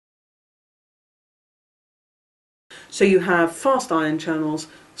So you have fast ion channels,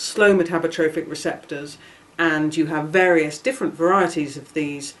 slow metabotrophic receptors, and you have various different varieties of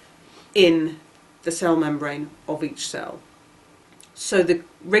these in the cell membrane of each cell. So the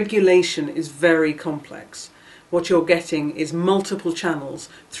regulation is very complex. What you're getting is multiple channels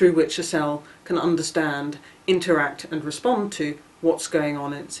through which a cell can understand, interact and respond to what's going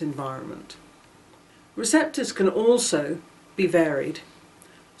on in its environment. Receptors can also be varied.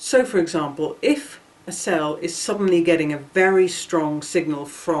 So for example, if a cell is suddenly getting a very strong signal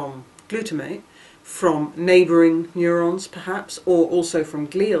from glutamate, from neighbouring neurons perhaps, or also from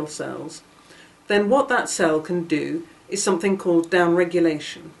glial cells, then what that cell can do is something called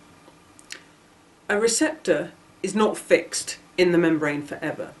downregulation. A receptor is not fixed in the membrane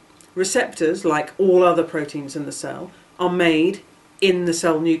forever. Receptors, like all other proteins in the cell, are made in the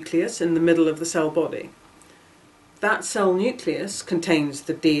cell nucleus, in the middle of the cell body. That cell nucleus contains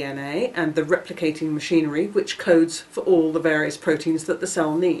the DNA and the replicating machinery which codes for all the various proteins that the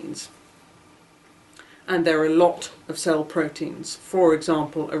cell needs. And there are a lot of cell proteins. For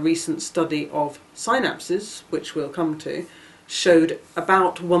example, a recent study of synapses, which we'll come to, showed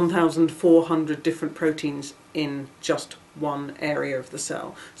about 1,400 different proteins in just one area of the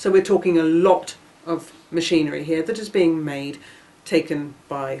cell. So we're talking a lot of machinery here that is being made, taken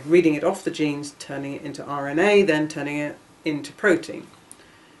by reading it off the genes, turning it into RNA, then turning it into protein.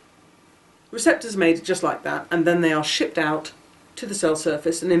 Receptors are made just like that, and then they are shipped out to the cell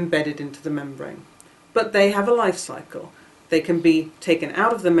surface and embedded into the membrane. But they have a life cycle. They can be taken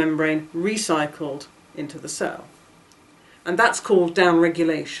out of the membrane, recycled into the cell. And that's called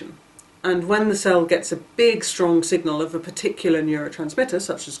downregulation. And when the cell gets a big, strong signal of a particular neurotransmitter,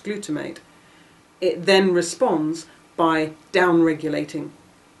 such as glutamate, it then responds by downregulating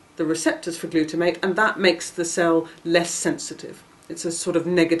the receptors for glutamate, and that makes the cell less sensitive. It's a sort of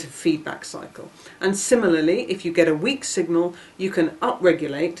negative feedback cycle. And similarly, if you get a weak signal, you can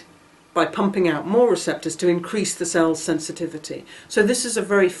upregulate by pumping out more receptors to increase the cell's sensitivity. So this is a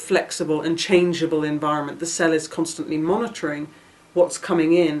very flexible and changeable environment. The cell is constantly monitoring what's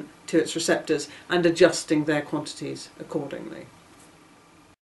coming in to its receptors and adjusting their quantities accordingly.